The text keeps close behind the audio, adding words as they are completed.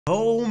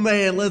Oh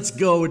man, let's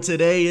go.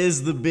 Today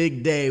is the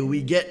big day.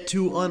 We get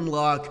to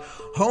unlock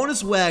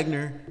HONUS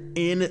Wagner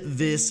in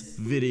this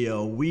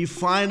video. We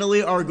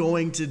finally are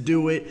going to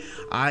do it.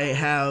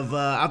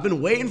 I've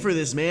been waiting for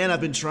this, man.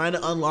 I've been trying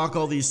to unlock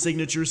all these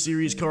signature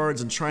series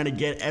cards and trying to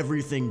get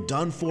everything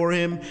done for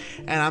him,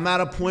 and I'm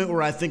at a point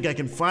where I think I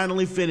can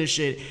finally finish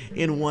it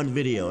in one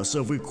video.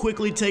 So if we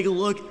quickly take a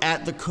look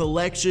at the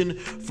collection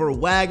for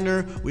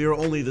Wagner, we are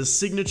only the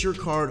signature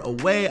card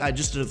away. I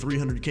just did a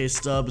 300k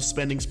stub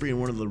spending spree in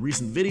one of the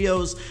recent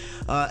videos,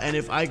 and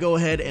if I go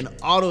ahead and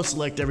auto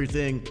select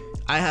everything,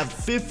 I have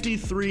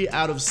 53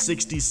 out of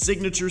 60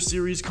 signature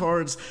series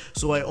cards,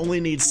 so I only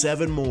need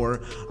 7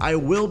 more. I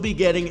will be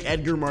getting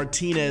Edgar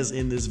Martinez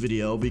in this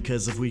video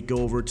because if we go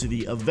over to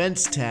the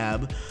events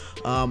tab,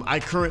 I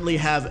currently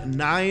have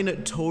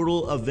 9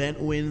 total event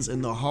wins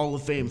in the Hall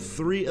of Fame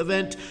 3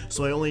 event,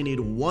 so I only need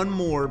 1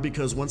 more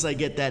because once I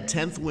get that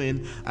 10th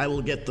win, I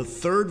will get the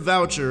 3rd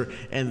voucher,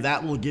 and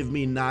that will give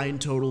me 9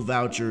 total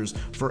vouchers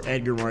for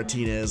Edgar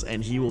Martinez,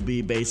 and he will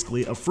be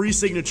basically a free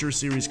signature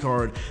series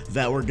card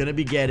that we're going to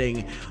be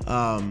getting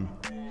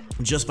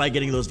just by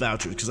getting those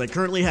vouchers, because I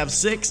currently have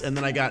 6, and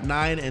then I got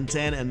 9 and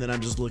 10, and then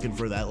I'm just looking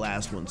for that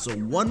last one. So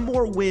 1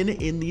 more win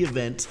in the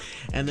event,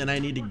 and then I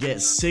need to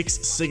get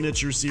 6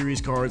 signature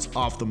series cards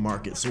off the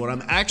market. So what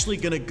I'm actually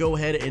going to go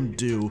ahead and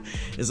do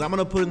is I'm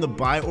going to put in the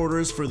buy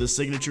orders for the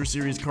signature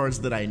series cards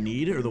that I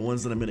need, or the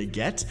ones that I'm going to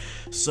get.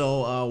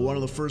 So one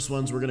of the first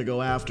ones we're going to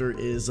go after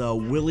is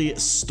Willie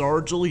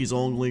Stargell. He's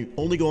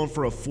only going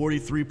for a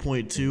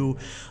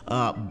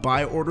 43.2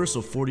 buy order,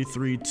 so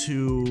 43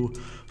 to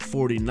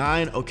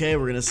 49. Okay,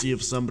 we're gonna see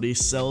if somebody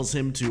sells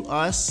him to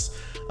us.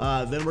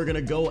 Then we're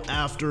gonna go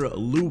after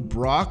Lou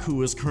Brock,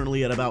 who is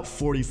currently at about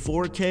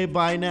 44k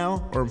buy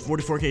now, or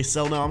 44k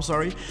sell now, I'm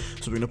sorry.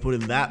 So we're gonna put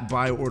in that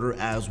buy order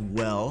as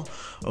well.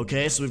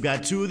 Okay, so we've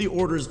got 2 of the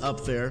orders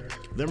up there.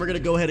 Then we're gonna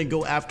go ahead and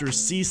go after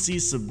CC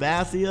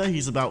Sabathia.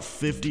 He's about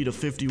 50 to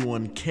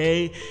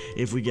 51k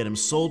if we get him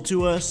sold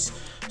to us.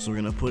 So we're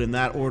gonna put in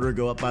that order,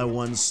 go up by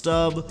 1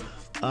 stub.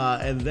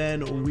 And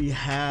then we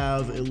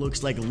have, it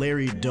looks like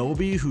Larry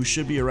Doby, who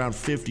should be around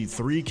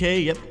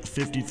 53k. Yep,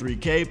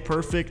 53k,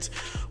 perfect.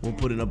 We'll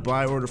put in a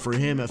buy order for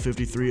him at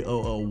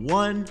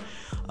 53,001.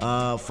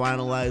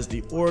 Finalize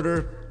the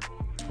order.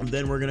 And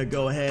then we're gonna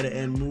go ahead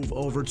and move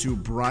over to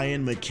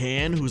Brian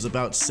McCann, who's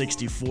about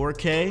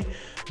 64k.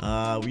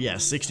 Yeah,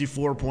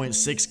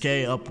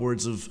 64.6k,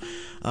 upwards of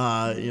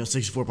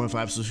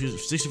 64.5, so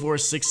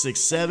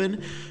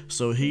 64,667.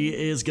 So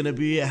he is gonna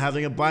be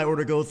having a buy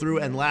order go through.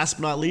 And last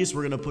but not least,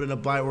 we're gonna put in a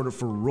buy order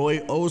for Roy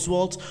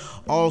Oswalt,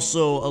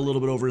 also a little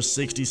bit over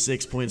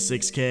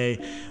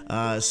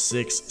 66.6k,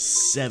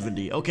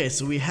 670. Okay,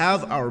 so we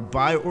have our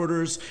buy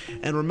orders,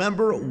 and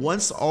remember,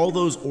 once all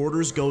those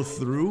orders go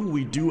through,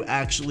 we do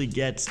actually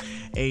get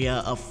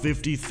a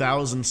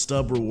 50,000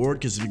 stub reward,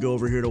 because if you go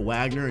over here to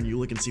Wagner and you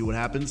look and see what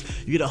happens,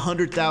 you get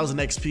 100,000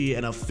 XP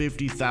and a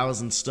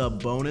 50,000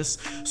 stub bonus.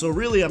 So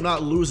really, I'm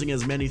not losing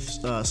as many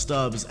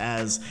stubs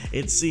as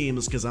it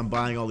seems, because I'm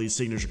buying all these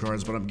signature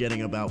cards, but I'm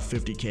getting about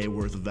 50k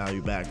worth of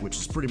value back, which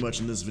is pretty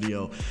much in this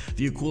video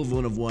the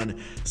equivalent of 1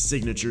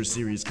 signature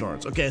series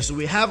cards. Okay, so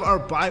we have our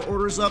buy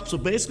orders up. So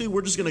basically,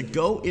 we're just gonna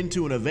go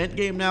into an event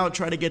game now and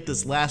try to get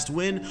this last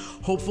win.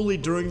 Hopefully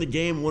during the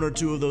game, 1 or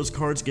 2 of those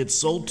cards get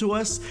sold to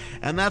us,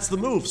 and that's the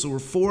move. So we're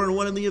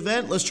 4-1 in the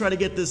event. Let's try to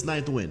get this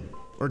 9th win.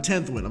 Or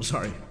 10th win, I'm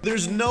sorry.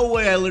 There's no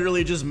way I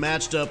literally just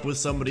matched up with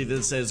somebody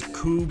that says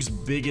Coog's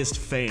biggest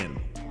fan.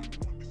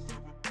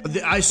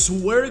 I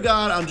swear to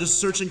God, I'm just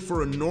searching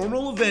for a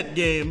normal event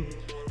game,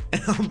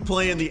 and I'm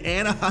playing the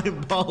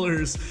Anaheim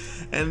Ballers,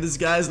 and this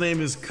guy's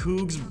name is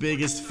Coog's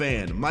biggest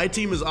fan. My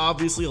team is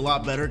obviously a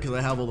lot better because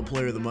I have all the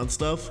player of the month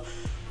stuff.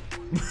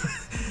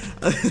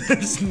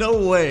 There's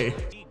no way.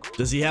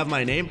 Does he have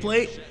my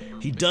nameplate?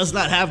 He does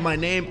not have my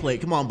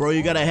nameplate. Come on, bro.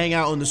 You gotta hang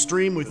out on the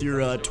stream with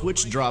your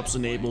Twitch drops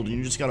enabled, and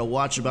you just gotta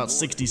watch about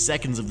 60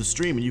 seconds of the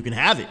stream, and you can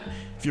have it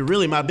if you're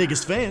really my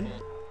biggest fan.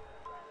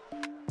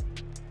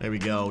 There we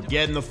go.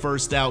 Getting the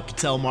first out.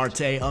 Ketel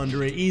Marte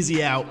under it.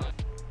 Easy out.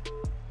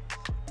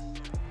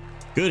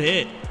 Good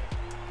hit.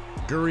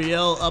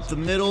 Gurriel up the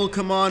middle.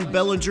 Come on,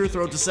 Bellinger.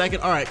 Throw it to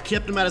second. All right,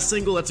 kept him at a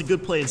single. That's a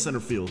good play in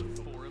center field.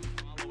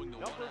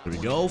 There we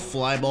go.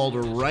 Fly ball to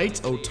right.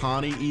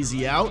 Ohtani,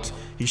 easy out.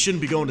 He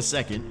shouldn't be going to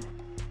second.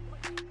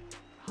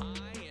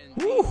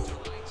 Woo.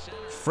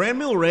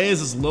 Franmil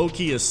Reyes is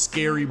low-key a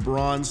scary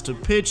bronze to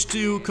pitch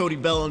to. Cody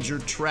Bellinger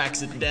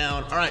tracks it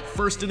down. All right,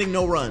 first inning,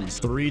 no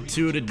runs.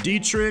 3-2 to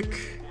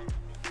Dietrich.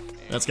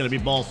 That's going to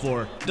be ball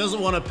 4.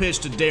 Doesn't want to pitch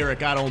to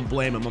Derek. I don't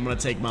blame him. I'm going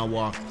to take my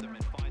walk.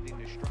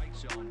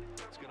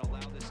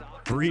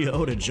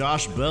 3-0 to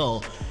Josh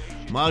Bell.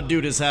 My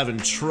dude is having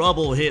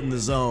trouble hitting the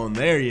zone.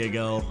 There you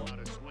go.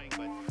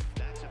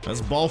 That's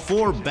ball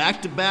 4,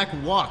 back-to-back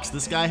walks.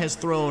 This guy has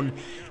thrown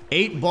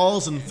 8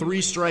 balls and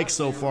 3 strikes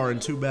so far in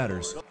 2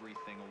 batters.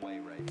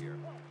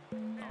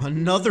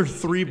 Another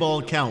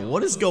 3-ball count.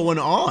 What is going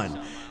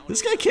on?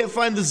 This guy can't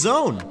find the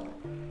zone.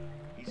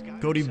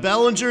 Cody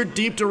Bellinger,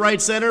 deep to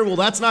right center. Well,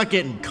 that's not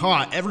getting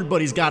caught.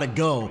 Everybody's got to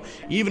go.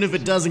 Even if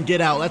it doesn't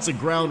get out, that's a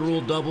ground rule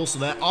double, so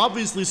that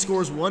obviously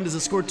scores 1. Does it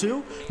score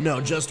 2?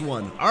 No, just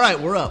 1. All right,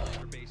 we're up.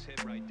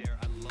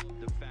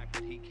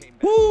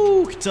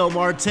 Woo! Ketel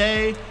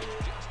Marte.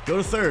 Go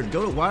to third.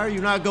 Why are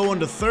you not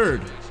going to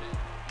third?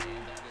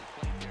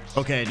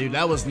 Okay, dude,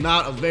 that was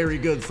not a very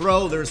good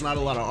throw. There's not a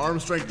lot of arm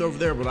strength over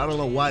there, but I don't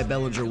know why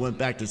Bellinger went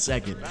back to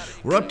second.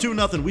 We're up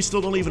 2-0. We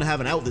still don't even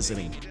have an out this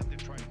inning.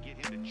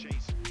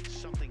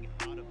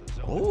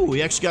 Oh,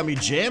 he actually got me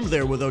jammed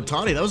there with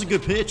Ohtani. That was a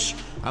good pitch.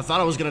 I thought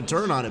I was going to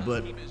turn on it,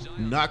 but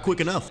not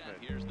quick enough.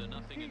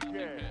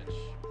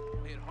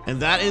 And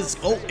that is,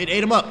 oh, it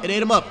ate him up. It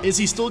ate him up. Is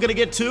he still going to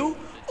get 2?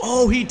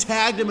 Oh, he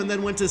tagged him and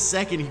then went to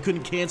second. He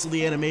couldn't cancel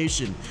the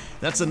animation.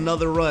 That's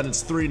another run.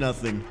 It's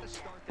 3-0.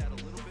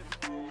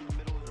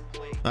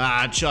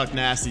 Ah, Chuck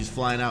Nasty's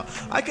flying out.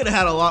 I could have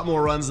had a lot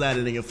more runs that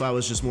inning if I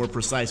was just more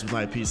precise with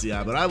my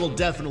PCI, but I will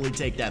definitely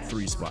take that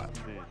 3 spot.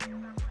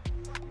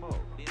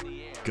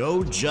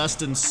 Go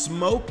Justin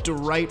Smoke to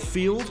right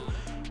field.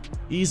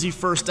 Easy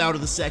first out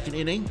of the second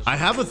inning. I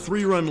have a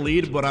 3-run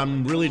lead, but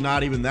I'm really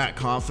not even that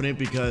confident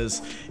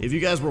because if you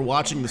guys were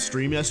watching the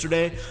stream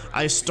yesterday,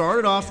 I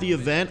started off the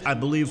event, I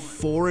believe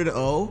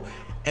 4-0,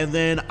 and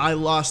then I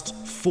lost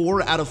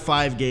 4 out of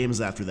 5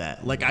 games after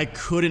that. Like, I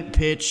couldn't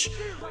pitch.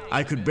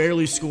 I could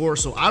barely score,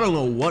 so I don't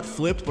know what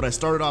flipped, but I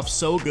started off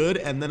so good,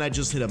 and then I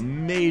just hit a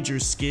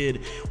major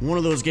skid. One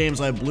of those games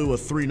I blew a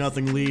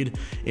 3-0 lead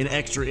in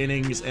extra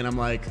innings, and I'm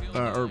like,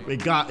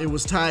 it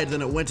was tied,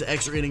 then it went to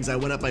extra innings, I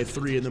went up by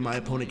 3, and then my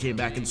opponent came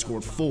back and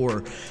scored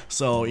 4.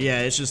 So yeah,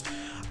 it's just,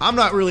 I'm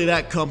not really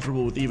that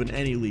comfortable with even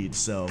any leads,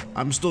 so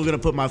I'm still gonna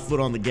put my foot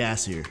on the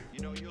gas here.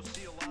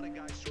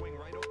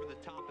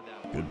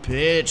 Good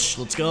pitch,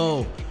 let's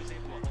go.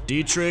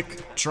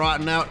 Dietrich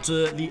trotting out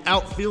to the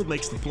outfield,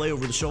 makes the play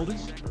over the shoulder.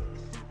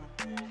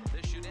 There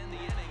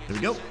we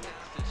go.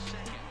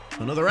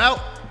 Another out.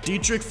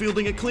 Dietrich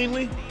fielding it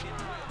cleanly.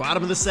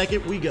 Bottom of the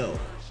second, we go.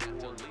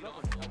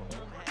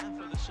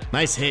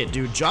 Nice hit,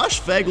 dude.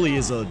 Josh Fegley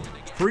is a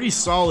pretty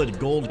solid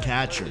gold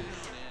catcher.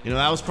 You know,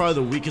 that was probably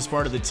the weakest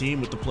part of the team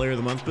with the Player of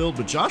the Month build,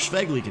 but Josh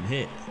Fegley can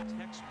hit.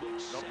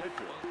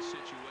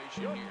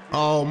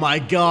 Oh my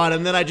god,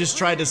 and then I just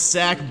tried to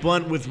sack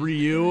bunt with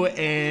Ryu,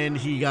 and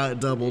he got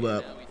doubled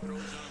up.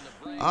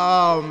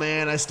 Oh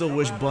man, I still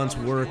wish bunts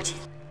worked.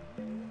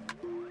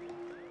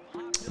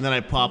 And then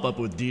I pop up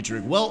with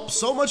Dietrich. Well,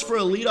 so much for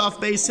a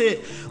leadoff base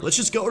hit. Let's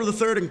just go to the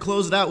third and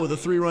close it out with a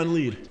 3-run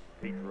lead.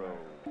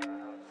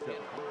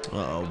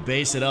 Uh-oh,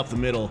 base it up the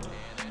middle.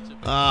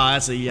 Ah,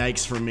 that's a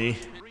yikes for me.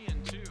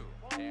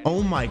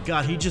 Oh my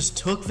god, he just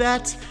took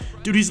that?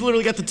 Dude, he's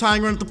literally got the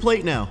tying run at the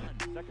plate now.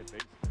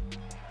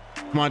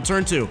 Come on,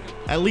 turn 2.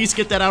 At least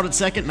get that out at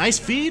second. Nice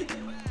feed.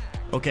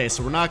 Okay,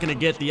 so we're not going to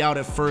get the out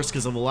at first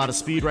because of a lot of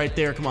speed right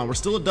there. Come on, we're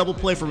still a double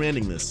play from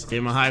ending this. Gave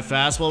him a high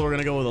fastball. We're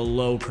going to go with a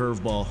low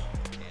curveball.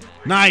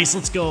 Nice,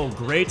 let's go.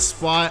 Great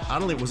spot. I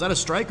don't think, was that a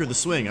strike or the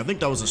swing? I think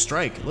that was a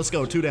strike. Let's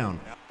go, 2 down.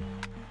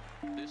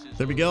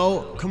 There we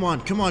go. Come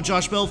on,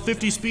 Josh Bell.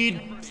 50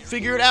 speed.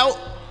 Figure it out.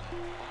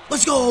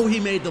 Let's go. He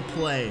made the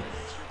play.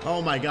 Oh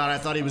my god, I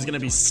thought he was going to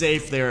be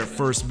safe there at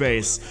first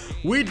base.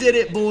 We did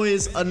it,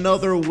 boys.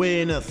 Another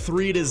win,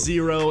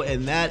 3-0,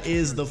 and that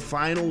is the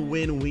final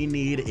win we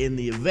need in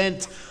the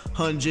event.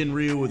 Hyunjin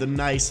Ryu with a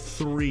nice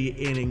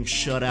 3-inning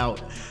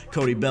shutout.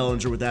 Cody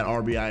Bellinger with that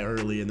RBI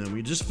early, and then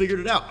we just figured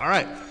it out. All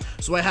right,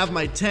 so I have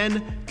my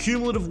 10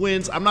 cumulative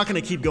wins. I'm not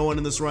going to keep going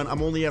in this run.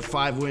 I'm only at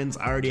 5 wins.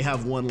 I already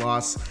have 1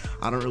 loss.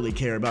 I don't really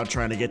care about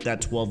trying to get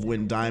that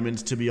 12-win diamond,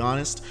 to be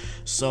honest.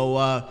 So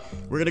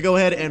we're going to go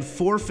ahead and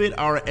forfeit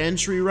our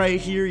entry right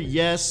here.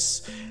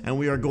 Yes, and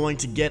we are going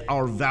to get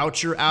our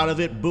voucher out of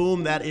it.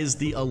 Boom, that is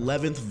the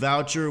 11th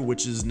voucher,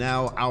 which is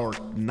now our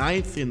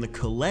 9th in the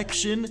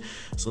collection.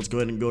 So let's go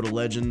ahead and go to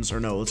Legends,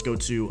 or no, let's go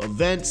to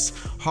Events,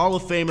 Hall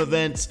of Fame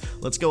events.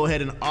 Let's go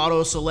ahead and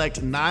auto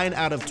select 9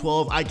 out of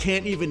 12. I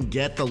can't even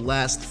get the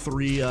last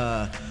 3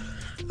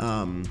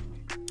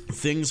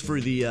 things for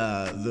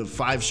the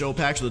 5 show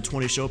packs or the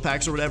 20 show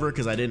packs or whatever,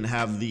 because I didn't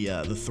have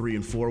the 3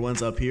 and 4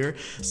 ones up here.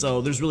 So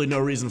there's really no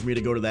reason for me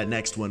to go to that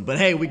next one. But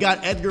hey, we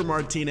got Edgar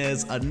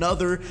Martinez,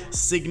 another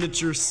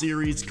signature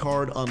series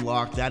card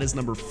unlocked. That is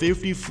number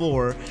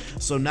 54.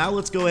 So now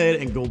let's go ahead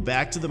and go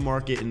back to the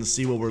market and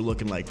see what we're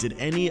looking like. Did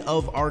any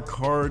of our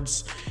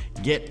cards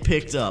get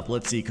picked up?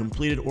 Let's see,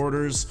 completed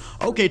orders.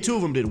 Okay, 2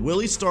 of them did.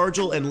 Willie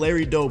Stargell and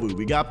Larry Dobu.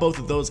 We got both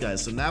of those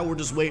guys. So now we're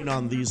just waiting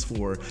on these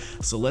 4.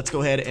 So let's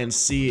go ahead and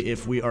see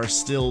if we are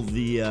still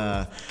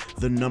the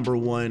number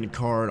 1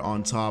 card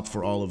on top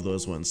for all of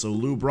those ones. So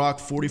Lou Brock,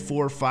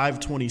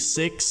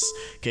 44,526.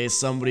 Okay,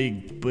 somebody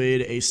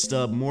bid a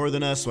stub more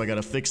than us, so I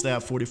gotta fix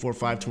that.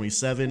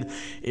 44,527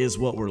 is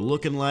what we're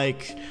looking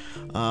like.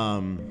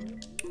 I'm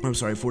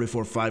sorry,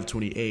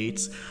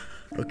 44,528.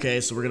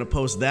 Okay, so we're gonna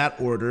post that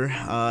order,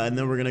 and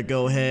then we're gonna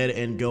go ahead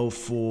and go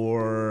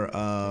for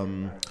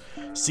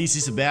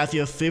CC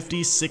Sabathia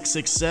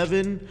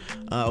 50667.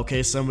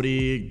 Okay,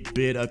 somebody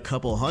bid a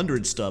couple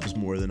hundred stubs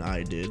more than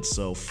I did,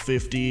 so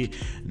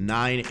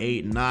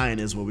 50989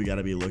 is what we got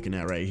to be looking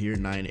at right here.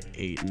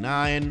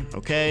 989.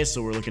 Okay,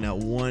 so we're looking at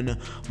one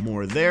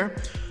more there.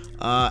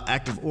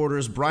 Active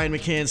orders, Brian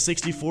McCann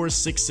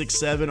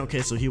 64667.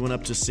 Okay, so he went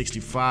up to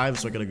 65,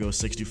 so I gotta go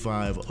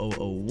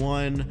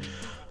 65001.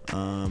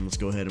 Let's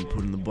go ahead and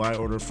put in the buy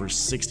order for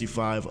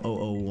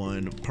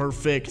 65001.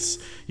 Perfect.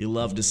 You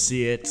love to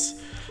see it.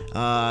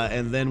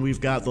 And then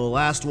we've got the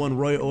last one,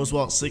 Roy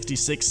Oswalt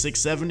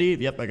 66670.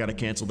 Yep, I gotta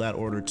cancel that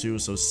order too.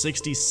 So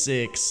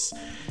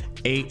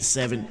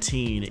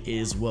 66817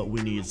 is what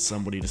we need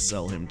somebody to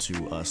sell him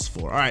to us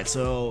for. All right,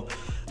 so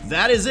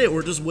that is it.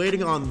 We're just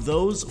waiting on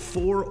those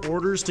 4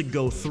 orders to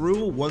go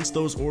through. Once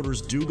those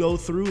orders do go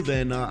through,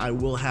 then I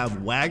will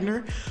have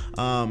Wagner.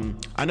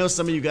 I know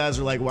some of you guys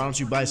are like, why don't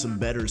you buy some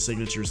better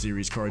Signature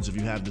Series cards if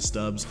you have the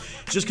stubs?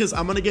 Just because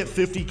I'm going to get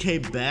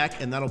 50K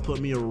back, and that'll put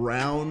me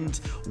around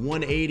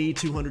 180,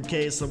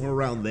 200K, somewhere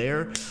around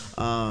there.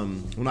 Well,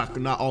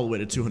 not all the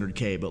way to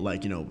 200K, but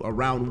like, you know,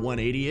 around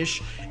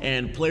 180-ish.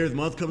 And Player of the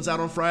Month comes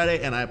out on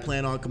Friday, and I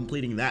plan on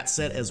completing that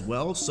set as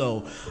well.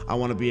 So I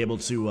want to be able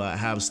to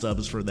have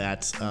stubs for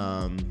that.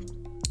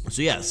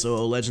 So yeah,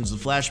 so Legends of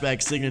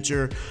Flashback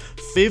Signature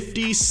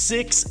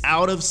 56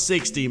 out of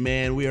 60,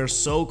 man. We are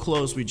so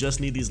close. We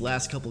just need these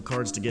last couple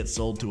cards to get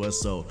sold to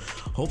us, so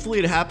hopefully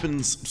it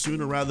happens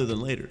sooner rather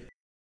than later.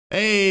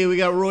 Hey, we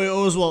got Roy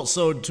Oswalt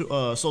sold to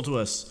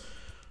us.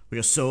 We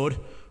got sold.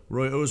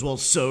 Roy Oswalt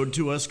sold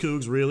to us,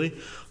 Cougs, really?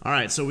 All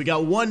right, so we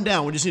got one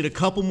down. We just need a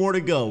couple more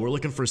to go. We're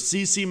looking for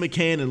CC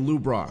McCann and Lou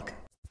Brock.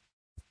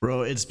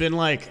 Bro, it's been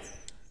like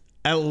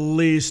at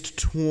least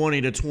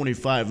 20 to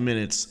 25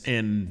 minutes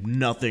and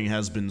nothing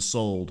has been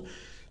sold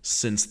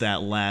since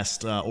that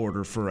last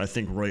order for, I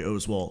think, Roy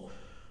Oswalt.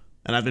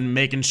 And I've been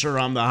making sure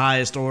I'm the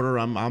highest order.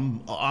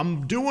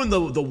 I'm doing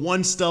the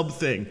one stub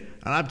thing,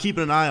 and I'm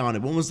keeping an eye on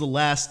it. When was the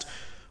last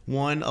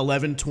one?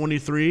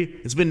 11:23.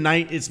 It's been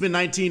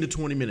 19 to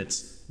 20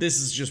 minutes. This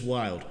is just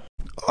wild.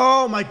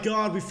 Oh my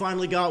God, we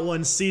finally got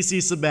one. CC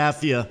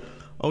Sabathia.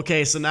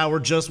 Okay, so now we're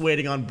just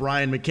waiting on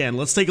Brian McCann.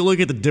 Let's take a look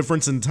at the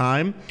difference in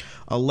time.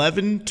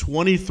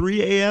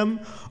 11:23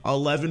 a.m.,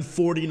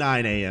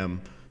 11:49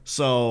 a.m.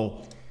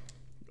 So,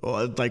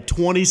 like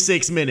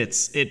 26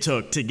 minutes it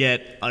took to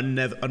get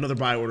another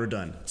buy order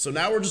done. So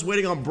now we're just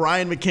waiting on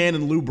Brian McCann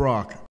and Lou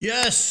Brock.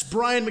 Yes,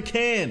 Brian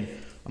McCann.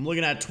 I'm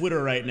looking at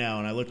Twitter right now,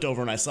 and I looked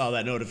over and I saw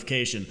that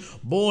notification.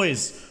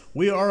 Boys,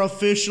 we are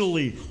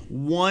officially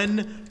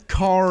one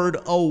card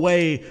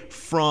away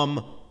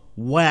from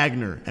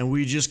Wagner, and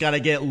we just got to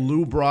get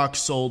Lou Brock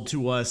sold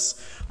to us.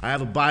 I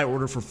have a buy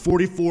order for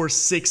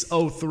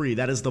 44,603.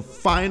 That is the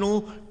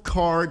final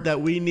card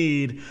that we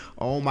need.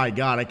 Oh my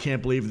God, I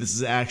can't believe this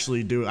is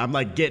actually due. I'm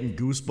like getting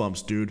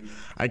goosebumps, dude.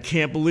 I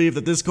can't believe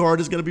that this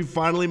card is going to be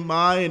finally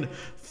mine.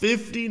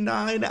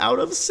 59 out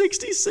of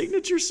 60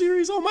 Signature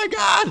Series. Oh my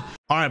God.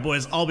 All right,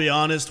 boys, I'll be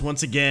honest.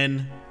 Once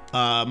again,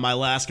 my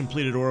last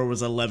completed order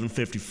was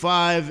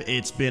 11:55.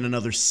 It's been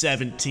another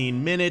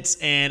 17 minutes,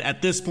 and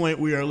at this point,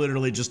 we are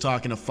literally just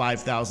talking a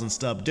 5,000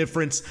 stub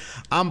difference.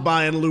 I'm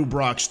buying Lou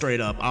Brock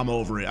straight up. I'm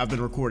over it. I've been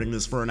recording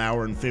this for an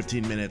hour and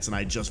 15 minutes, and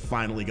I just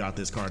finally got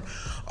this card.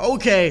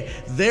 Okay,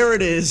 there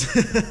it is.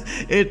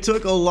 It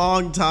took a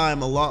long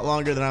time, a lot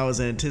longer than I was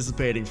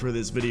anticipating for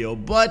this video,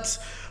 but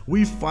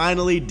we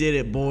finally did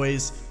it,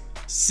 boys.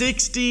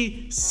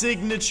 60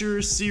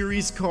 Signature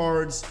Series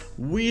cards.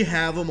 We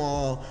have them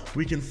all.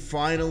 We can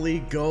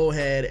finally go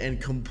ahead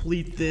and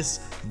complete this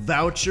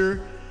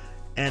voucher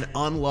and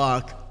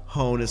unlock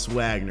Honus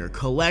Wagner.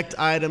 Collect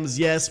items,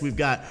 yes. We've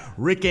got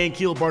Rick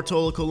Ankiel,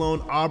 Bartolo Colon,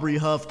 Aubrey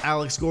Huff,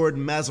 Alex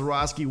Gordon,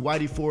 Mazeroski,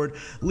 Whitey Ford,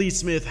 Lee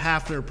Smith,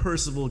 Hafner,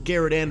 Percival,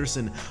 Garrett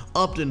Anderson,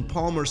 Upton,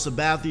 Palmer,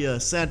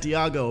 Sabathia,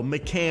 Santiago,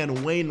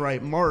 McCann,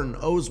 Wainwright, Martin,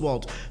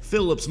 Oswalt,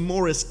 Phillips,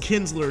 Morris,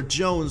 Kinsler,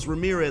 Jones,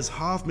 Ramirez,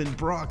 Hoffman,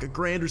 Brock,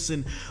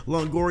 Granderson,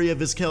 Longoria,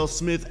 Vizquel,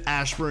 Smith,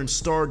 Ashburn,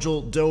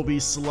 Stargell,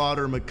 Doby,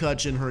 Slaughter,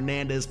 McCutcheon,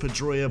 Hernandez,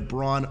 Pedroia,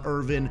 Braun,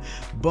 Irvin,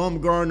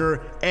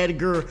 Bumgarner,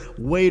 Edgar,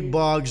 Wade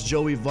Boggs,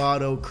 Joey Votto,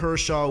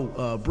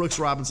 Kershaw, Brooks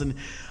Robinson,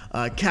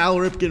 Cal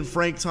Ripken,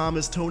 Frank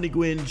Thomas, Tony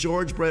Gwynn,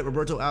 George Brett,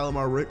 Roberto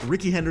Alomar,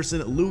 Ricky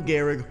Henderson, Lou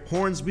Gehrig,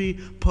 Hornsby,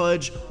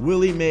 Pudge,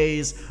 Willie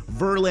Mays,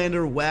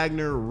 Verlander,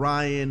 Wagner,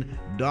 Ryan,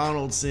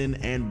 Donaldson,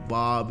 and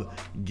Bob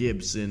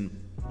Gibson.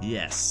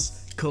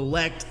 Yes.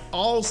 Collect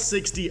all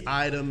 60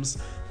 items.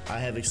 I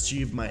have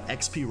achieved my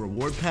XP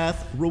reward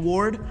path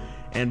reward,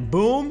 and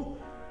boom,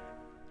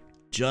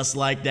 just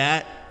like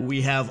that,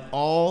 we have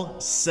all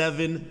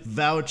 7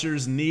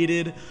 vouchers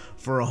needed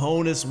for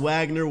Honus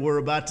Wagner. We're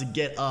about to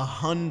get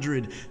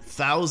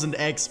 100,000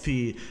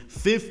 XP,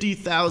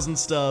 50,000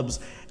 stubs,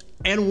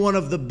 and one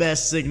of the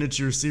best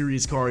Signature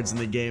Series cards in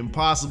the game,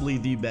 possibly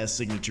the best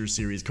Signature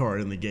Series card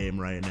in the game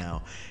right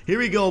now. Here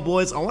we go,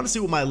 boys. I want to see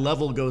what my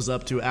level goes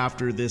up to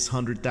after this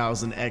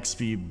 100,000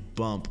 XP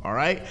bump, all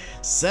right?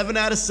 7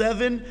 out of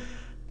 7,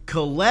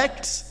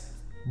 collect,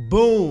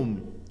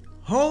 boom.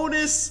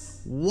 Honus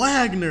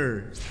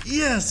Wagner.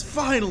 Yes,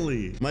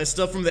 finally. My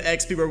stuff from the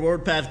XP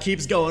reward path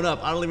keeps going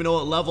up. I don't even know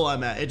what level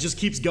I'm at. It just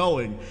keeps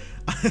going.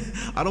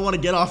 I don't want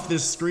to get off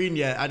this screen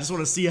yet. I just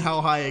want to see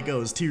how high it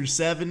goes. Tier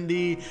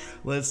 70.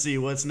 Let's see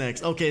what's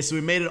next. Okay, so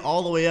we made it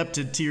all the way up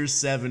to tier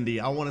 70.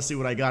 I want to see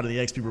what I got in the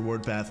XP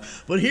reward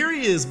path. But here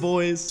he is,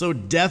 boys. So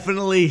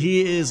definitely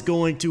he is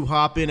going to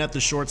hop in at the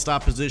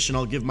shortstop position.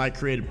 I'll give my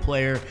created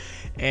player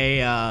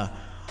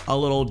a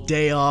little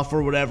day off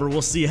or whatever.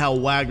 We'll see how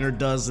Wagner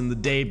does in the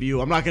debut.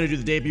 I'm not going to do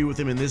the debut with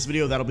him in this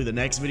video. That'll be the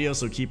next video,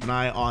 so keep an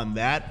eye on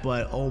that.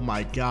 But oh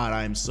my god,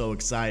 I am so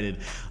excited.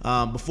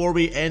 Before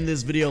we end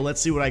this video, let's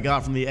see what I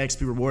got from the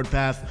XP reward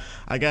path.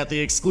 I got the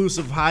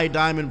exclusive high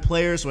diamond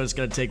player, so I just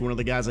got to take one of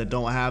the guys I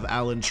don't have,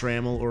 Alan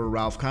Trammell or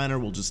Ralph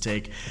Kiner. We'll just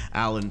take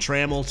Alan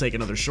Trammell, take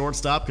another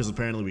shortstop because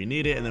apparently we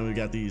need it, and then we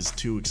got these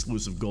 2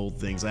 exclusive gold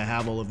things. I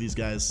have all of these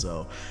guys,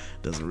 so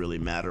it doesn't really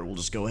matter. We'll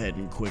just go ahead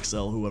and quick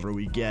sell whoever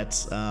we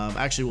get.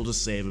 Actually, we'll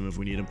just save him if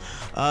we need him.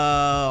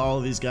 All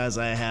of these guys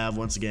I have,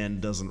 once again,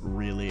 doesn't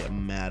really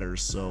matter.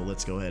 So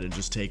let's go ahead and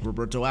just take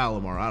Roberto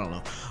Alomar. I don't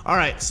know. All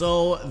right,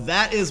 so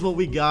that is what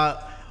we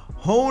got.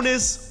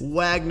 HONUS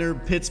Wagner,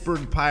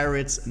 Pittsburgh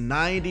Pirates,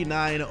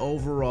 99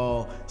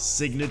 overall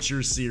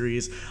signature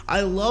series.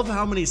 I love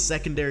how many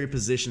secondary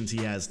positions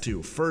he has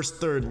too. First,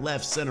 third,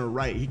 left, center,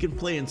 right. He can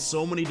play in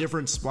so many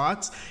different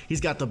spots.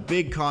 He's got the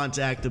big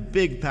contact, the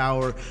big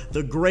power,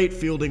 the great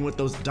fielding with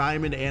those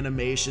diamond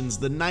animations,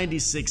 the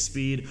 96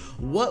 speed.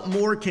 What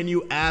more can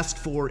you ask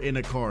for in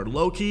a card?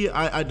 Low-key,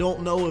 I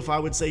don't know if I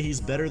would say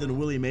he's better than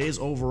Willie Mays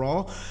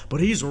overall, but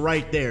he's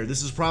right there.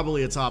 This is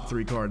probably a top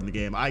 3 card in the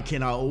game. I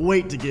cannot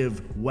wait to give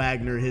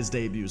Wagner his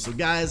debut. So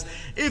guys,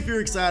 if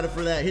you're excited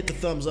for that, hit the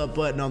thumbs up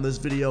button on this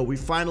video. We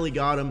finally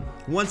got him.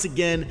 Once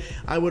again,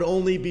 I would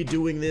only be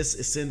doing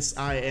this since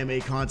I am a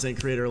content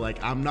creator.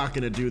 Like, I'm not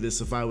gonna do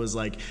this if I was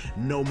like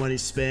no money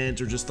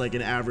spent or just like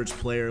an average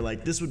player.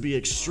 Like, this would be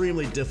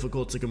extremely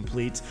difficult to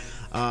complete.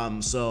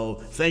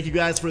 So thank you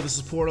guys for the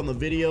support on the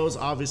videos.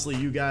 Obviously,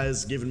 you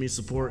guys giving me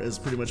support has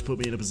pretty much put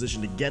me in a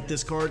position to get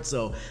this card,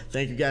 so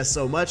thank you guys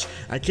so much.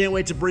 I can't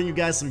wait to bring you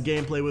guys some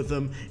gameplay with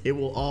them. It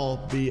will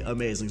all be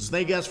amazing. So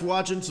thank you guys for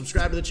watching.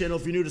 Subscribe to the channel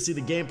if you're new to see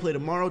the gameplay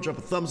tomorrow. Drop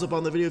a thumbs up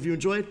on the video if you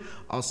enjoyed.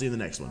 I'll see you in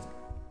the next one.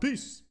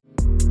 Peace.